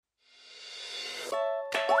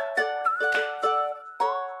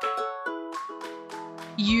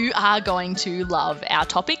You are going to love our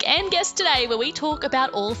topic and guest today, where we talk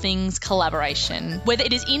about all things collaboration. Whether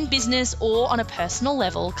it is in business or on a personal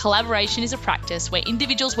level, collaboration is a practice where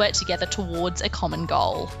individuals work together towards a common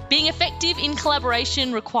goal. Being effective in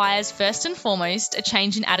collaboration requires, first and foremost, a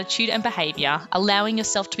change in attitude and behaviour, allowing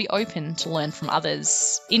yourself to be open to learn from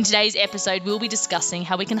others. In today's episode, we'll be discussing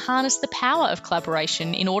how we can harness the power of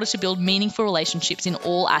collaboration in order to build meaningful relationships in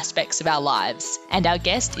all aspects of our lives. And our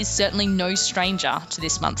guest is certainly no stranger to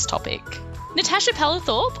this month's topic. Natasha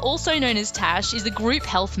Pellerthorpe, also known as Tash, is the Group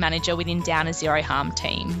Health Manager within Downer Zero Harm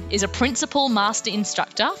team, is a Principal Master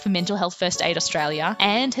Instructor for Mental Health First Aid Australia,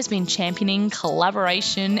 and has been championing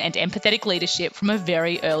collaboration and empathetic leadership from a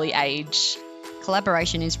very early age.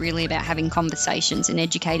 Collaboration is really about having conversations and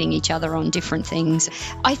educating each other on different things.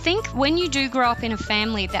 I think when you do grow up in a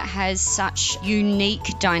family that has such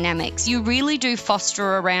unique dynamics, you really do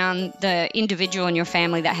foster around the individual in your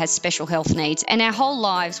family that has special health needs. And our whole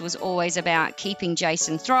lives was always about keeping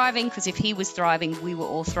Jason thriving, because if he was thriving, we were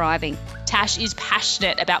all thriving. Tash is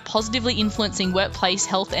passionate about positively influencing workplace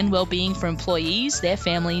health and well-being for employees, their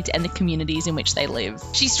families, and the communities in which they live.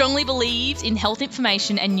 She strongly believes in health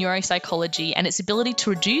information and neuropsychology and its ability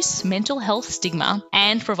to reduce mental health stigma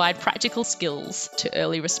and provide practical skills to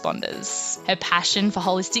early responders. Her passion for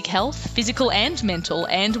holistic health, physical and mental,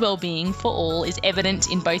 and well-being for all is evident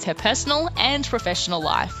in both her personal and professional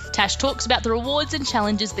life. Tash talks about the rewards and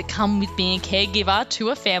challenges that come with being a caregiver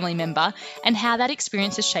to a family member and how that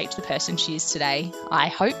experience has shaped the person she is today. I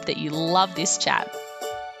hope that you love this chat.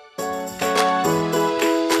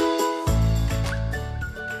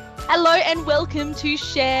 Hello and welcome to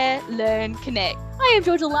Share, Learn, Connect. I am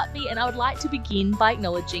Georgia Lutby, and I would like to begin by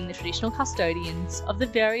acknowledging the traditional custodians of the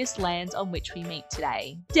various lands on which we meet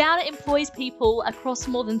today. Downer employs people across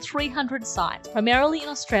more than 300 sites, primarily in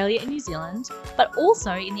Australia and New Zealand, but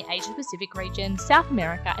also in the Asia Pacific region, South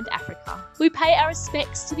America and Africa. We pay our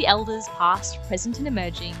respects to the elders past, present and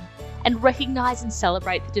emerging, and recognise and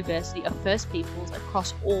celebrate the diversity of First Peoples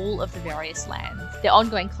across all of the various lands, their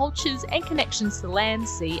ongoing cultures and connections to the land,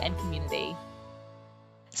 sea and community.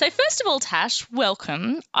 So first of all, Tash,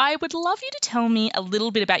 welcome. I would love you to tell me a little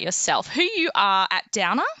bit about yourself, who you are at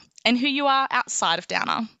Downer and who you are outside of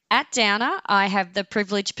Downer. At Downer, I have the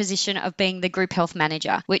privileged position of being the Group Health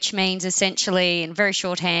Manager, which means essentially, in very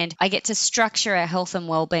shorthand, I get to structure our health and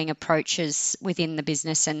wellbeing approaches within the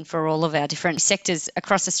business and for all of our different sectors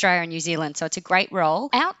across Australia and New Zealand. So it's a great role.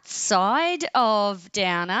 Outside of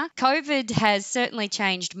Downer, COVID has certainly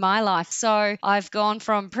changed my life. So I've gone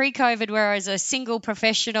from pre-COVID, where I was a single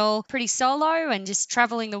professional, pretty solo and just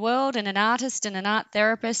traveling the world, and an artist and an art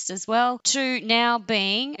therapist as well, to now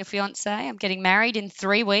being a fiance. I'm getting married in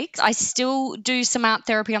 3 weeks. I still do some art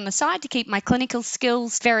therapy on the side to keep my clinical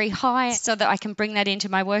skills very high so that I can bring that into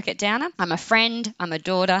my work at Downer. I'm a friend, I'm a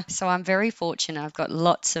daughter, so I'm very fortunate. I've got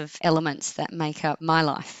lots of elements that make up my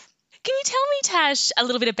life. Can you tell me, Tash, a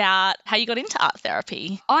little bit about how you got into art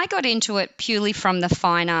therapy? I got into it purely from the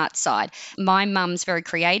fine art side. My mum's very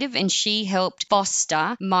creative, and she helped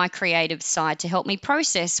foster my creative side to help me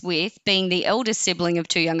process with being the eldest sibling of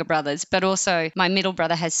 2 younger brothers, but also my middle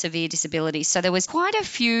brother has severe disabilities. So there was quite a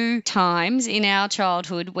few times in our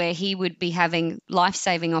childhood where he would be having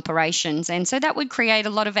life-saving operations, and so that would create a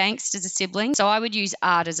lot of angst as a sibling. So I would use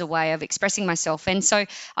art as a way of expressing myself, and so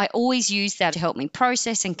I always used that to help me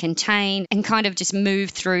process and contain and kind of just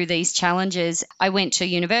move through these challenges. I went to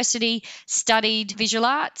university, studied visual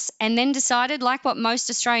arts, and then decided, like what most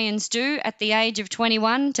Australians do at the age of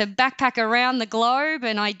 21, to backpack around the globe.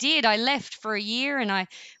 And I did. I left for a year and I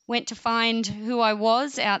went to find who I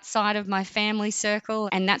was outside of my family circle.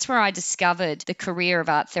 And that's where I discovered the career of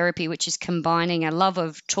art therapy, which is combining a love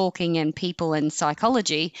of talking and people and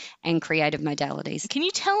psychology and creative modalities. Can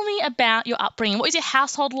you tell me about your upbringing? What is your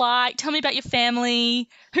household like? Tell me about your family.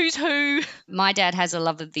 Who's who? My dad has a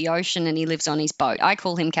love of the ocean and he lives on his boat. I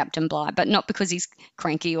call him Captain Bligh, but not because he's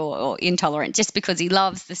cranky or intolerant, just because he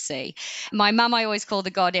loves the sea. My mum I always call the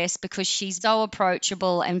goddess because she's so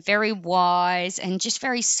approachable and very wise and just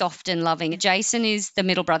very soft and loving. Jason is the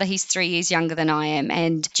middle brother. He's 3 years younger than I am.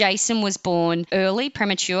 And Jason was born early,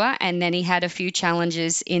 premature, and then he had a few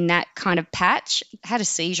challenges in that kind of patch, had a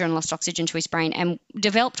seizure and lost oxygen to his brain and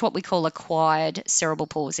developed what we call acquired cerebral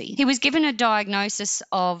palsy. He was given a diagnosis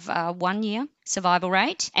of 1 year survival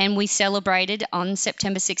rate, and we celebrated on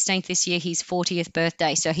September 16th this year his 40th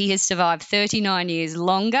birthday. So he has survived 39 years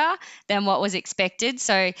longer than what was expected.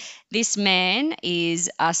 So this man is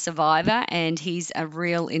a survivor and he's a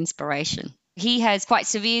real inspiration. He has quite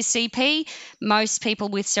severe CP. Most people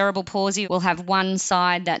with cerebral palsy will have one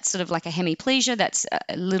side that's sort of like a hemiplegia, that's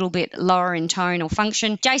a little bit lower in tone or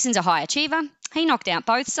function. Jason's a high achiever. He knocked out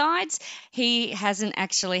both sides. He hasn't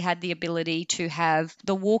actually had the ability to have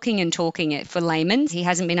the walking and talking it for laymen. He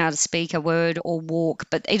hasn't been able to speak a word or walk,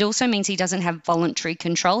 but it also means he doesn't have voluntary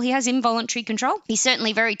control. He has involuntary control. He's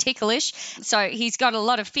certainly very ticklish. So he's got a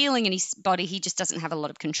lot of feeling in his body. He just doesn't have a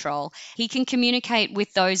lot of control. He can communicate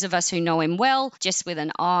with those of us who know him well, just with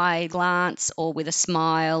an eye glance or with a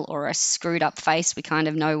smile or a screwed up face. We kind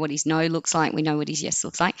of know what his no looks like. We know what his yes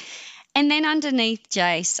looks like. And then underneath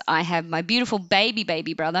Jace, I have my beautiful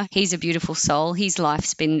baby brother. He's a beautiful soul. His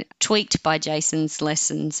life's been tweaked by Jason's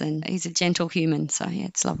lessons, and he's a gentle human. So, yeah,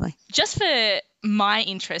 it's lovely. Just for my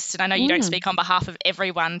interest, and I know you don't speak on behalf of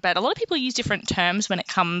everyone, but a lot of people use different terms when it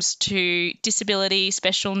comes to disability,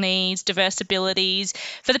 special needs, diverse abilities.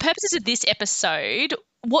 For the purposes of this episode,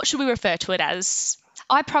 what should we refer to it as?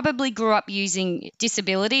 I probably grew up using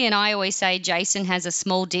disability, and I always say Jason has a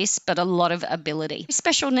small dis but a lot of ability.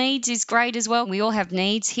 Special needs is great as well. We all have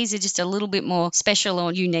needs. His are just a little bit more special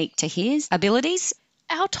or unique to his abilities.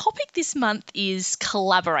 Our topic this month is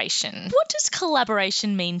collaboration. What does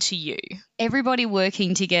collaboration mean to you? Everybody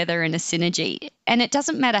working together in a synergy. And it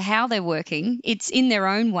doesn't matter how they're working. It's in their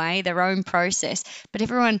own way, their own process. But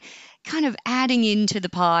everyone kind of adding into the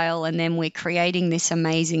pile, and then we're creating this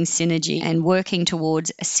amazing synergy and working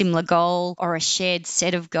towards a similar goal or a shared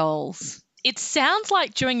set of goals. It sounds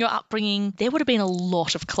like during your upbringing, there would have been a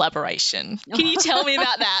lot of collaboration. Can you tell me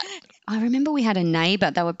about that? I remember we had a neighbour.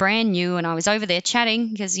 They were brand new, and I was over there chatting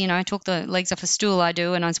because, I took the legs off a stool, I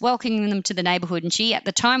do, and I was welcoming them to the neighbourhood. And she, at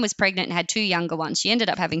the time, was pregnant and had 2 younger ones. She ended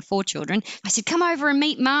up having 4 children. I said, come over and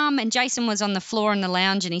meet Mum. And Jason was on the floor in the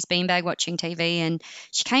lounge in his beanbag watching TV. And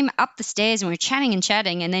she came up the stairs and we were chatting and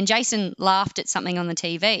chatting. And then Jason laughed at something on the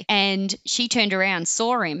TV. And she turned around,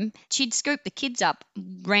 saw him. She'd scooped the kids up,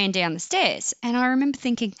 ran down the stairs. And I remember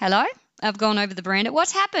thinking, hello? I've gone over the veranda.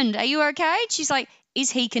 What's happened? Are you okay? She's like, is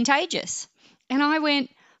he contagious? And I went,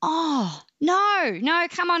 oh, no,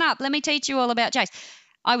 come on up. Let me teach you all about Jace.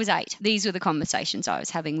 I was 8. These were the conversations I was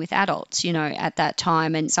having with adults, at that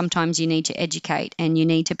time. And sometimes you need to educate and you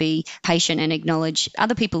need to be patient and acknowledge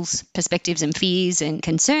other people's perspectives and fears and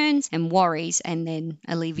concerns and worries, and then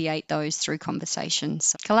alleviate those through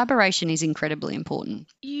conversations. Collaboration is incredibly important.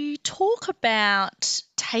 You talk about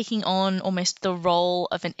taking on almost the role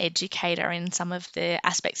of an educator in some of the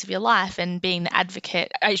aspects of your life and being the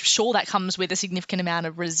advocate. I'm sure that comes with a significant amount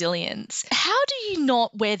of resilience. How do you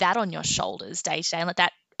not wear that on your shoulders day to day and let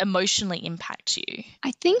that emotionally impact you?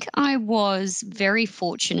 I think I was very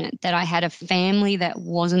fortunate that I had a family that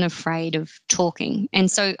wasn't afraid of talking. And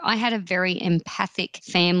so I had a very empathic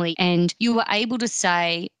family, and you were able to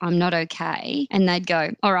say, I'm not okay. And they'd go,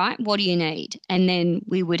 all right, what do you need? And then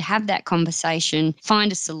we would have that conversation,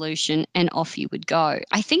 find a solution, and off you would go.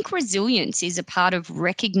 I think resilience is a part of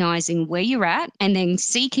recognizing where you're at and then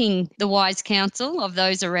seeking the wise counsel of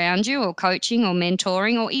those around you, or coaching or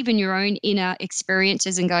mentoring, or even your own inner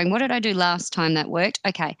experiences, and going, what did I do last time that worked?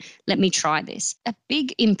 Okay, let me try this. A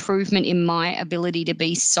big improvement in my ability to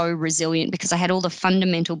be so resilient, because I had all the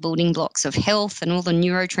fundamental building blocks of health and all the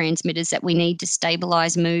neurotransmitters that we need to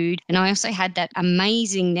stabilize mood. And I also had that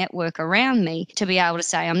amazing network around me to be able to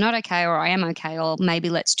say, I'm not okay, or I am okay, or maybe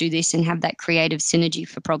let's do this, and have that creative synergy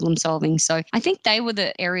for problem solving. So I think they were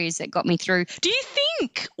the areas that got me through. Do you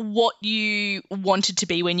think what you wanted to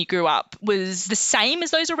be when you grew up was the same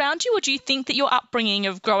as those around you, or do you think that your upbringing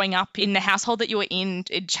of growing up in the household that you were in,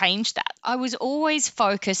 it changed that? I was always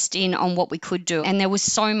focused in on what we could do, and there was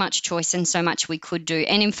so much choice and so much we could do.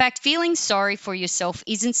 And in fact, feeling sorry for yourself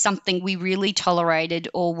isn't something we really tolerated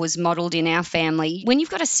or was modeled in our family. When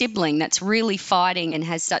you've got a sibling that's really fighting and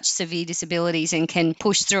has such severe disabilities and can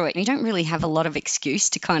push through it, you don't really have a lot of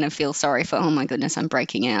excuse to kind of feel sorry for, oh my goodness, I'm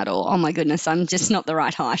breaking out, or oh my goodness, I'm just not the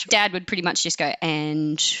right height. Dad would pretty much just go,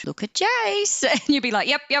 and look at Jace. And you'd be like,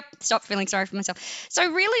 yep, stop feeling sorry for myself.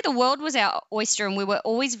 So really the world was our oyster, and we were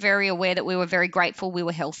always very aware that we were very grateful we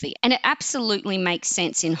were healthy. And it absolutely makes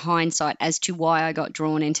sense in hindsight as to why I got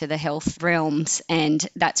drawn into the health realms, and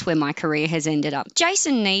that's where my career has ended up.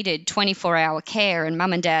 Jason needed 24-hour care, and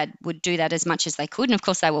Mum and Dad would do that as much as they could. And of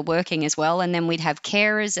course they were working as well. And then we'd have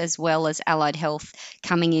carers as well as allied health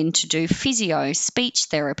coming in to do physio, speech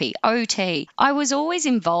therapy, OT. I was always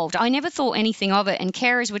involved. I never thought anything of it, and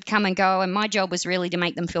carers would come and go, and my job was really to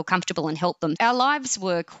make them feel comfortable and help them. Our lives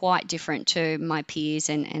were quite different to my peers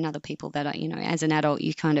and other people that are, as an adult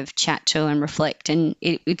you kind of chat to and reflect, and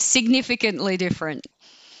it's significantly different.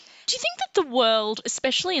 Do you think that the world,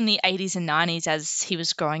 especially in the 80s and 90s as he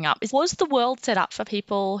was growing up, was the world set up for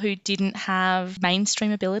people who didn't have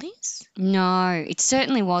mainstream abilities? No, it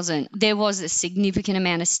certainly wasn't. There was a significant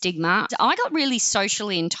amount of stigma. I got really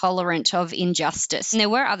socially intolerant of injustice. And there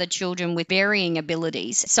were other children with varying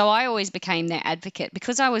abilities. So I always became their advocate.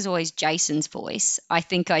 Because I was always Jason's voice, I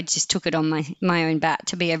think I just took it on my own bat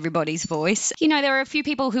to be everybody's voice. You know, there were a few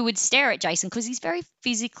people who would stare at Jason because he's very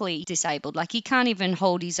physically disabled. Like, he can't even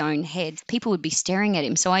hold his own head. People would be staring at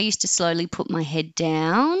him. So I used to slowly put my head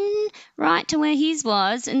down right to where his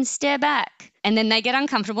was and stare back. And then they get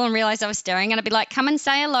uncomfortable and realize I was staring, and I'd be like, come and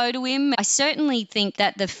say hello to him. I certainly think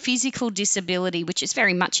that the physical disability, which is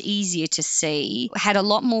very much easier to see, had a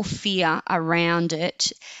lot more fear around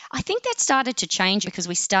it. I think that started to change because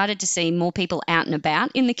we started to see more people out and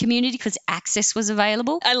about in the community because access was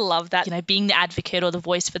available. I love that, being the advocate or the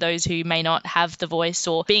voice for those who may not have the voice,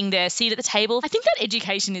 or being their seat at the table. I think that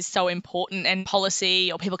education is so important, and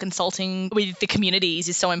policy or people consulting with the communities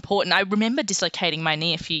is so important. I remember dislocating my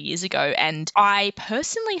knee a few years ago, and I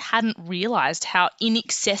personally hadn't realised how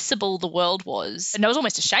inaccessible the world was. And I was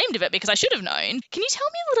almost ashamed of it because I should have known. Can you tell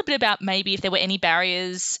me a little bit about maybe if there were any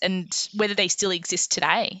barriers and whether they still exist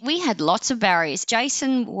today? We had lots of barriers.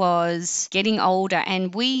 Jason was getting older,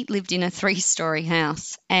 and we lived in a 3-story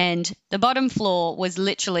house, and the bottom floor was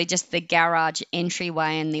literally just the garage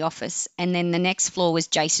entryway and the office. And then the next floor was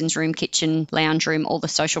Jason's room, kitchen, lounge room, all the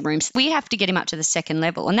social rooms. We have to get him up to the second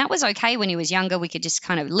level. And that was okay when he was younger. We could just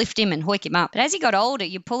kind of lift him and hoik him up. But as he got older,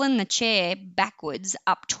 you're pulling the chair backwards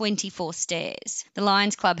up 24 stairs. The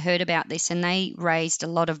Lions Club heard about this, and they raised a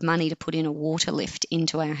lot of money to put in a water lift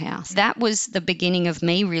into our house. That was the beginning of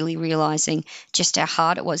me really realising just how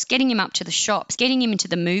hard it was. Getting him up to the shops, getting him into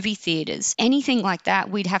the movie theatres, anything like that,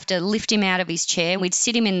 we'd have to lift him out of his chair. We'd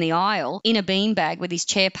sit him in the aisle in a beanbag with his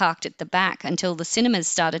chair parked at the back until the cinemas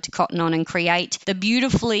started to cotton on and create the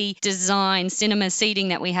beautifully designed cinema seating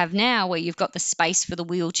that we have now, where you've got the space for the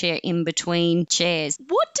wheelchair in between chairs.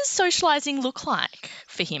 What does socialising look like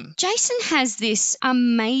for him? Jason has this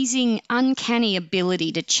amazing, uncanny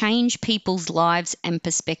ability to change people's lives and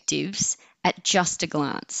perspectives at just a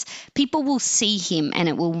glance. People will see him and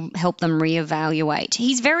it will help them reevaluate.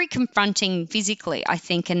 He's very confronting physically, I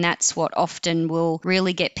think, and that's what often will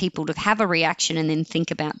really get people to have a reaction and then think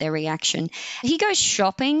about their reaction. He goes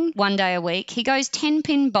shopping one day a week. He goes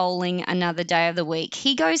 10-pin bowling another day of the week.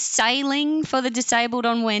 He goes sailing for the disabled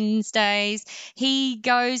on Wednesdays. He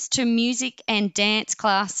goes to music and dance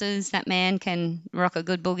classes. That man can rock a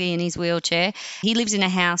good boogie in his wheelchair. He lives in a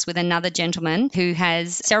house with another gentleman who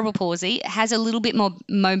has cerebral palsy, has a little bit more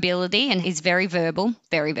mobility, and is very verbal.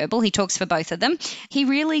 He talks for both of them. He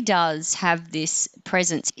really does have this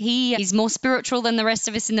presence. He is more spiritual than the rest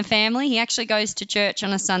of us in the family. He actually goes to church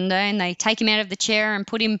on a Sunday, and they take him out of the chair and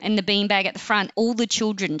put him in the beanbag at the front. All the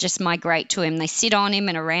children just migrate to him. They sit on him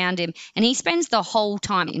and around him, and he spends the whole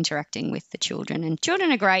time interacting with the children. And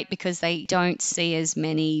children are great because they don't see as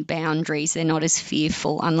many boundaries. They're not as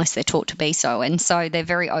fearful unless they're taught to be so. And so they're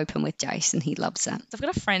very open with Jason. He loves that. I've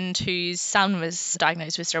got a friend whose son was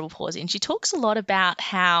diagnosed with cerebral palsy, and she talks a lot about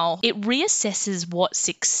how it reassesses what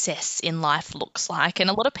success in life looks like. And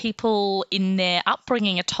a lot of people in their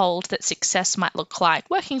upbringing are told that success might look like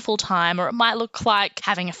working full time, or it might look like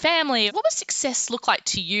having a family. What does success look like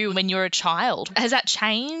to you when you're a child? Has that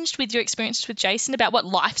changed with your experiences with Jason about what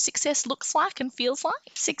life success looks like and feels like?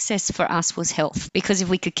 Success for us was health, because if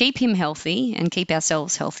we could keep him healthy and keep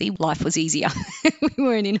ourselves healthy, life was easier. We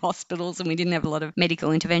weren't in hospitals and we didn't have a lot of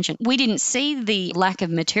medical intervention. We didn't see the lack of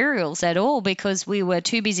materials at all because we were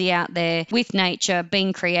too busy out there with nature,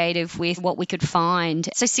 being creative with what we could find.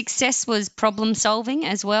 So success was problem solving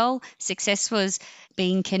as well. Success was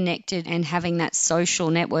being connected and having that social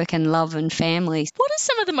network and love and family. What are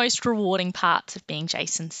some of the most rewarding parts of being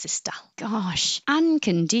Jason's sister? Gosh,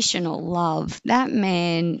 unconditional love. That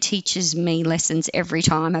man teaches me lessons every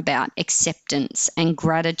time about acceptance and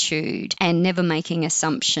gratitude and never making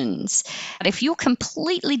assumptions. But if you're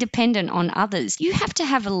completely dependent on others, you have to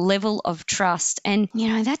have a level of trust. And,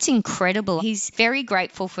 that's incredible. He's very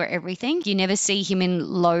grateful for everything. You never see him in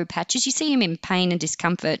low patches. You see him in pain and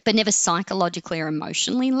discomfort, but never psychologically or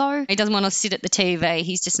emotionally low. He doesn't want to sit at the TV.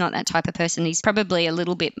 He's just not that type of person. He's probably a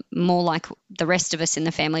little bit more like the rest of us in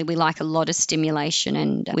the family. We like a lot of stimulation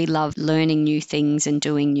and we love learning new things and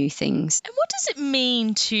doing new things. And what does it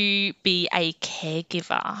mean to be a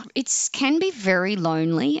caregiver? It can be very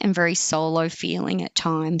lonely and very solo feeling at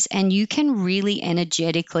times, and and you can really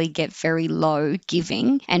energetically get very low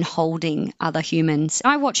giving and holding other humans.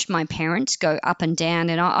 I watched my parents go up and down,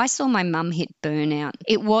 and I saw my mum hit burnout.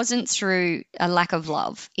 It wasn't through a lack of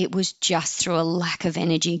love. It was just through a lack of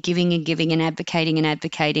energy, giving and advocating and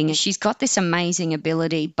advocating. And she's got this amazing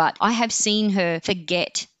ability, but I have seen her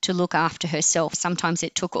forget to look after herself. Sometimes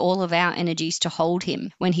it took all of our energies to hold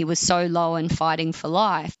him when he was so low and fighting for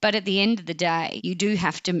life. But at the end of the day, you do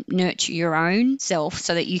have to nurture your own self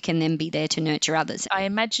so that you can then be there to nurture others. I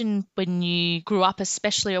imagine when you grew up,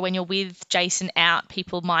 especially, or when you're with Jason out,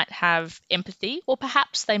 people might have empathy, or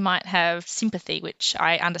perhaps they might have sympathy, which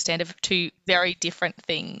I understand are two very different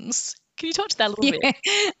things. Can you talk to that a little bit?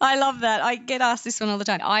 I love that. I get asked this one all the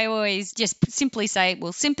time. I always just simply say,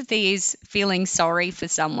 well, sympathy is feeling sorry for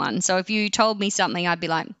someone. So if you told me something, I'd be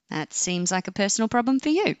like, that seems like a personal problem for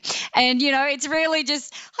you. And, it's really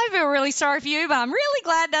just, I feel really sorry for you, but I'm really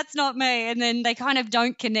glad that's not me. And then they kind of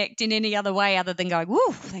don't connect in any other way other than going,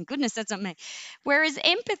 whoa, thank goodness that's not me. Whereas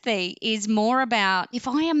empathy is more about, if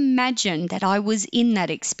I imagine that I was in that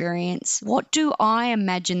experience, what do I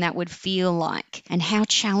imagine that would feel like? And how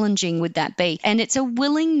challenging would that be? And it's a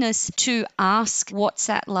willingness to ask, what's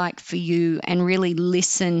that like for you? And really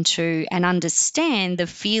listen to and understand the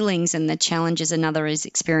feelings and the challenges another is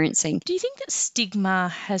experiencing. Do you think that stigma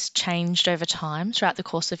has changed over time throughout the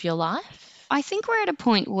course of your life? I think we're at a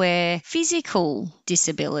point where physical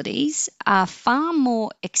disabilities are far more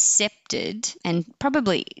accepted and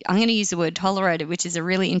probably, I'm going to use the word tolerated, which is a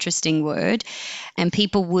really interesting word, and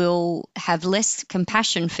people will have less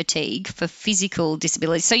compassion fatigue for physical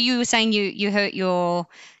disabilities. So you were saying you hurt your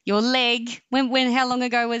leg. How long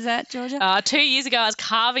ago was that, Georgia? 2 years ago, I was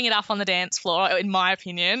carving it up on the dance floor, in my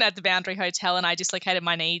opinion, at the Boundary Hotel, and I dislocated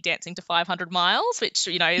my knee dancing to 500 miles, which,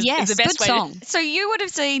 is the best good way song. So you would have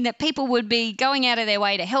seen that people would be going out of their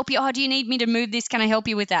way to help you. Oh, do you need me to move this? Can I help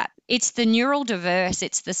you with that? It's the neural diverse,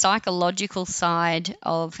 it's the psychological side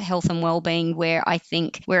of health and well-being where I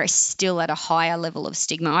think we're still at a higher level of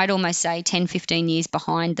stigma. I'd almost say 10, 15 years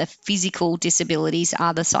behind the physical disabilities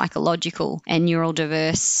are the psychological and neural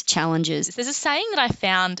diverse challenges. There's a saying that I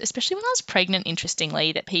found, especially when I was pregnant,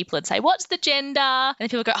 interestingly, that people would say, what's the gender? And then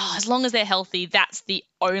people go, as long as they're healthy, that's the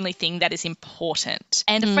only thing that is important.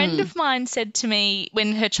 And a friend of mine said to me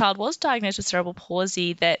when her child was diagnosed with cerebral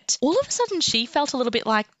palsy that all of a sudden she felt a little bit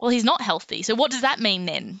like, well, he's not healthy. So what does that mean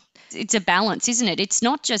then? It's a balance, isn't it? It's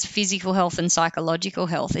not just physical health and psychological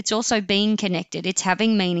health. It's also being connected. It's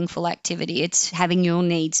having meaningful activity. It's having your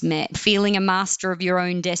needs met, feeling a master of your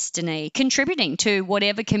own destiny, contributing to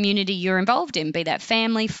whatever community you're involved in, be that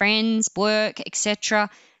family, friends, work,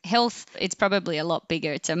 etc. Health, it's probably a lot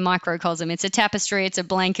bigger. It's a microcosm. It's a tapestry. It's a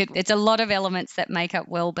blanket. It's a lot of elements that make up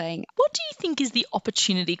well-being. What do you think is the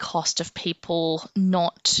opportunity cost of people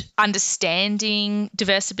not understanding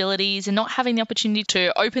diverse abilities and not having the opportunity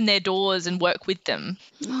to open their doors and work with them?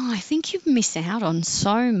 I think you miss out on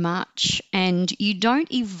so much and you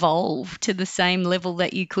don't evolve to the same level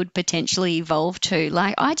that you could potentially evolve to.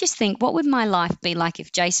 Like, I just think, what would my life be like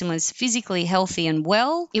if Jason was physically healthy and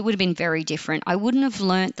well? It would have been very different. I wouldn't have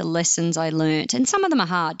learnt the lessons I learnt, and some of them are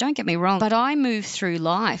hard, don't get me wrong, but I move through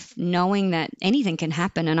life knowing that anything can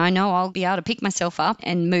happen, and I know I'll be able to pick myself up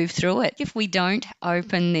and move through it. If we don't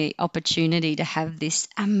open the opportunity to have this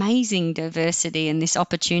amazing diversity and this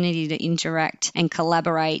opportunity to interact and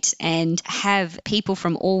collaborate and have people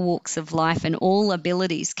from all walks of life and all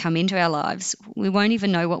abilities come into our lives, we won't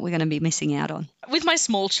even know what we're going to be missing out on. With my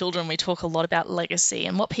small children, we talk a lot about legacy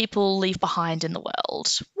and what people leave behind in the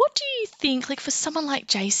world. What do you think, like for someone like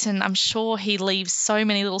Jason, I'm sure he leaves so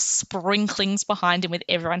many little sprinklings behind him with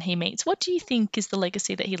everyone he meets. What do you think is the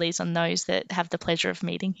legacy that he leaves on those that have the pleasure of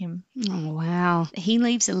meeting him? Oh, wow. He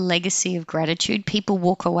leaves a legacy of gratitude. People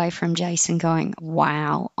walk away from Jason going,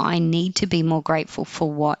 wow, I need to be more grateful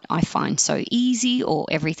for what I find so easy or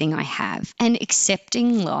everything I have. And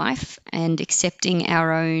accepting life and accepting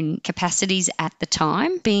our own capacities at the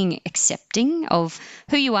time, being accepting of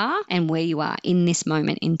who you are and where you are in this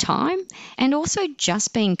moment in time, and also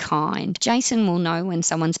just being kind. Jason will know when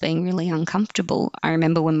someone's being really uncomfortable. I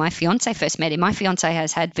remember when my fiance first met him, my fiance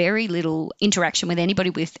has had very little interaction with anybody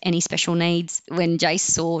with any special needs. When Jace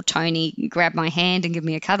saw Tony grab my hand and give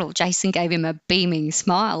me a cuddle, Jason gave him a beaming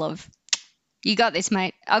smile of, you got this,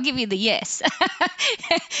 mate. I'll give you the yes.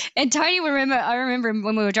 And Tony, I remember him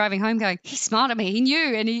when we were driving home going, he smiled at me. He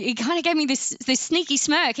knew. And he kind of gave me this sneaky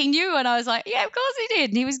smirk. He knew. And I was like, yeah, of course he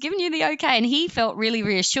did. And he was giving you the okay. And he felt really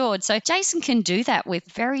reassured. So Jason can do that with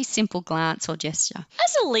very simple glance or gesture.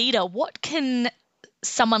 As a leader, what can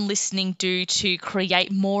someone listening do to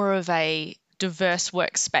create more of a diverse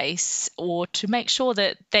workspace or to make sure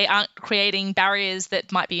that they aren't creating barriers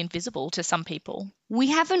that might be invisible to some people? We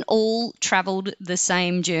haven't all traveled the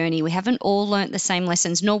same journey. We haven't all learnt the same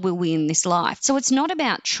lessons, nor will we in this life. So it's not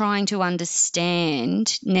about trying to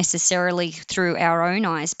understand necessarily through our own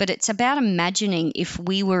eyes, but it's about imagining if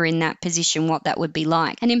we were in that position, what that would be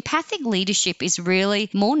like. And empathic leadership is really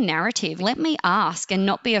more narrative. Let me ask and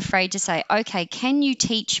not be afraid to say, okay, can you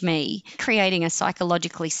teach me? Creating a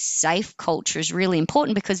psychologically safe culture is really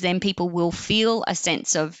important because then people will feel a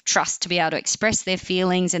sense of trust to be able to express their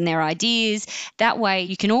feelings and their ideas. That way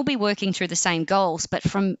you can all be working through the same goals, but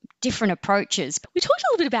from different approaches. We talked a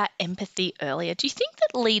little bit about empathy earlier. Do you think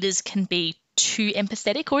that leaders can be too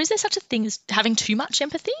empathetic, or is there such a thing as having too much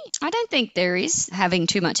empathy? I don't think there is having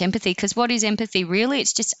too much empathy, because what is empathy really?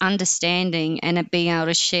 It's just understanding and being able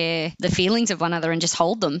to share the feelings of one another and just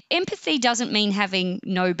hold them. Empathy doesn't mean having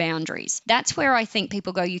no boundaries. That's where I think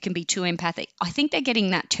people go, you can be too empathic. I think they're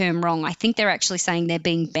getting that term wrong. I think they're actually saying they're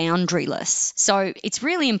being boundaryless. So it's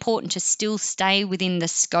really important to still stay within the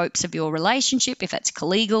scopes of your relationship, if it's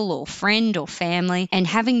collegial or friend or family, and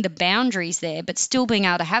having the boundaries there, but still being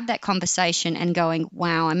able to have that conversation and going,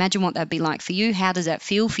 wow, imagine what that'd be like for you. How does that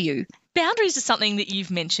feel for you? Boundaries are something that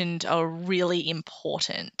you've mentioned are really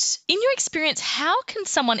important. In your experience, how can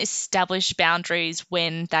someone establish boundaries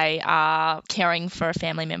when they are caring for a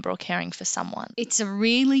family member or caring for someone? It's a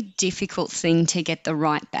really difficult thing to get the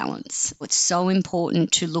right balance. It's so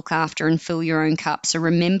important to look after and fill your own cup. So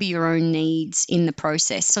remember your own needs in the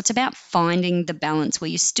process. So it's about finding the balance where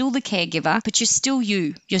you're still the caregiver, but you're still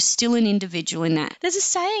you. You're still an individual in that. There's a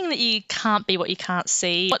saying that you can't be what you can't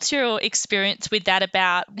see. What's your experience with that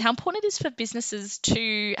about how important it is for businesses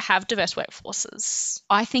to have diverse workforces?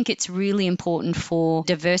 I think it's really important for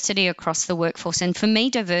diversity across the workforce. And for me,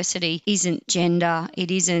 diversity isn't gender, it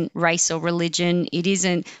isn't race or religion, it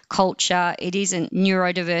isn't culture, it isn't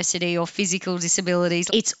neurodiversity or physical disabilities.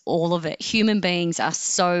 It's all of it. Human beings are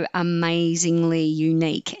so amazingly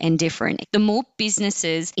unique and different. The more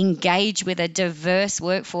businesses engage with a diverse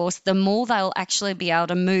workforce, the more they'll actually be able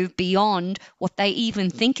to move beyond what they even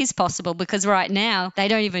think is possible, because right now they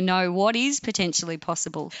don't even know what is potentially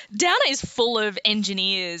possible. Downer is full of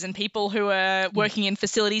engineers and people who are working in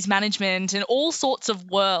facilities management and all sorts of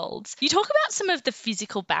worlds. You talk about some of the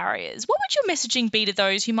physical barriers. What would your messaging be to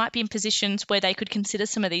those who might be in positions where they could consider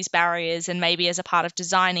some of these barriers, and maybe as a part of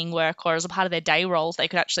designing work or as a part of their day roles, they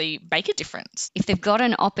could actually make a difference? If they've got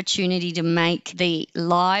an opportunity to make the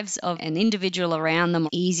lives of an individual around them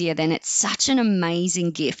easier, then it's such an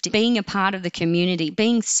amazing gift. Being a part of the community,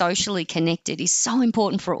 being socially connected is so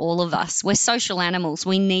important for all of us. We're social animals.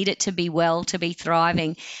 We need it to be well, to be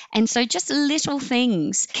thriving. And so just little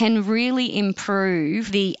things can really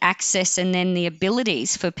improve the access and then the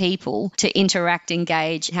abilities for people to interact,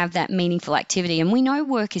 engage, have that meaningful activity. And we know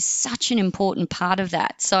work is such an important part of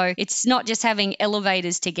that. So it's not just having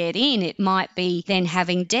elevators to get in. It might be then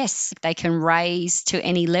having desks they can raise to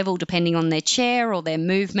any level depending on their chair or their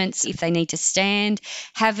movements if they need to stand,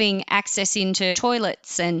 having access into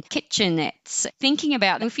toilets and kitchenettes. Thinking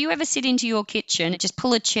about if you ever sit into your kitchen, just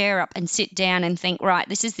pull a chair up and sit down and think, right,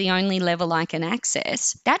 this is the only level I can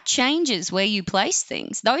access. That changes where you place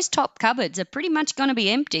things. Those top cupboards are pretty much going to be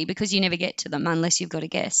empty because you never get to them unless you've got a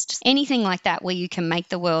guest. Anything like that where you can make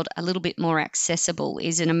the world a little bit more accessible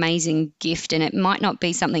is an amazing gift, and it might not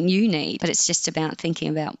be something you need, but it's just about thinking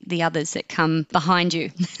about the others that come behind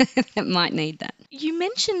you that might need that. You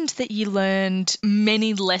mentioned that you learned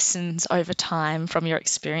many lessons over time from your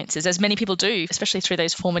experiences, as many people do, especially through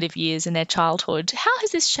those formative years in their childhood. How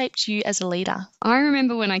has this shaped you as a leader? I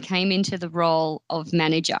remember when I came into the role of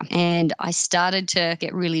manager and I started to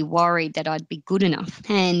get really worried that I'd be good enough.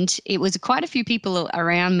 And it was quite a few people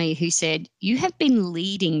around me who said, you have been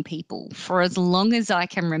leading people for as long as I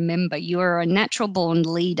can remember. You are a natural born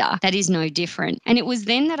leader. That is no different. And it was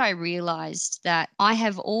then that I realized that I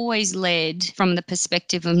have always led from the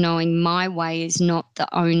perspective of knowing my way is not the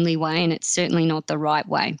only way, and it's certainly not the right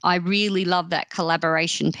way. I really love that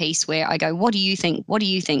collaboration piece where I go, what do you think? What do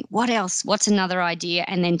you think? What else? What's another idea?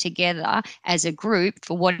 And then together as a group,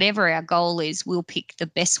 for whatever our goal is, we'll pick the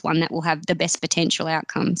best one that will have the best potential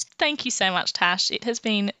outcomes. Thank you so much, Tash. It has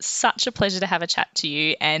been such a pleasure to have a chat to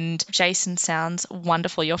you. And Jason sounds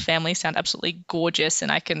wonderful. Your family sound absolutely gorgeous.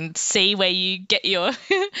 And I can see where you get your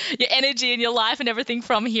your energy and your life and everything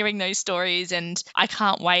from hearing those stories. And and I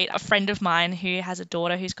can't wait. A friend of mine who has a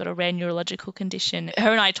daughter who's got a rare neurological condition,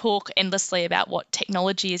 her and I talk endlessly about what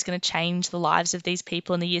technology is going to change the lives of these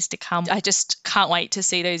people in the years to come. I just can't wait to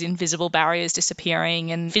see those invisible barriers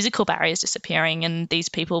disappearing and physical barriers disappearing, and these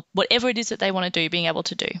people, whatever it is that they want to do, being able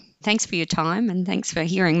to do. Thanks for your time and thanks for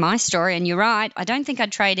hearing my story. And you're right, I don't think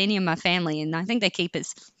I'd trade any of my family, and I think they're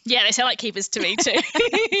keepers. Yeah, they sound like keepers to me too.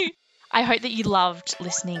 I hope that you loved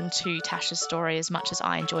listening to Tasha's story as much as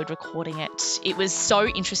I enjoyed recording it. It was so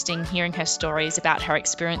interesting hearing her stories about her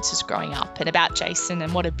experiences growing up and about Jason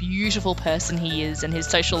and what a beautiful person he is and his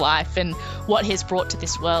social life and what he's brought to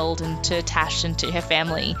this world and to Tash and to her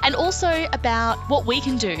family. And also about what we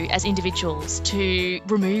can do as individuals to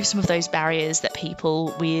remove some of those barriers that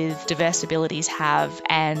people with diverse abilities have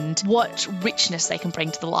and what richness they can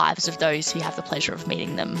bring to the lives of those who have the pleasure of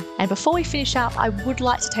meeting them. And before we finish up, I would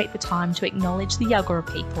like to take the time to acknowledge the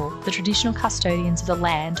Yagara people, the traditional custodians of the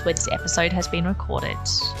land where this episode has been recorded.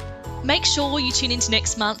 Make sure you tune into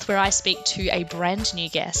next month where I speak to a brand new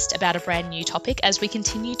guest about a brand new topic as we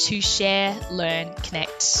continue to share, learn,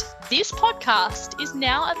 connect. This podcast is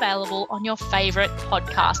now available on your favourite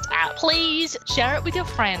podcast app. Please share it with your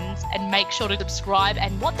friends and make sure to subscribe.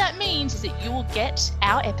 And what that means is that you will get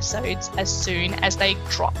our episodes as soon as they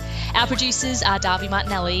drop. Our producers are Darby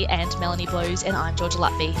Martinelli and Melanie Blows, and I'm Georgia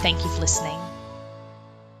Lutby. Thank you for listening.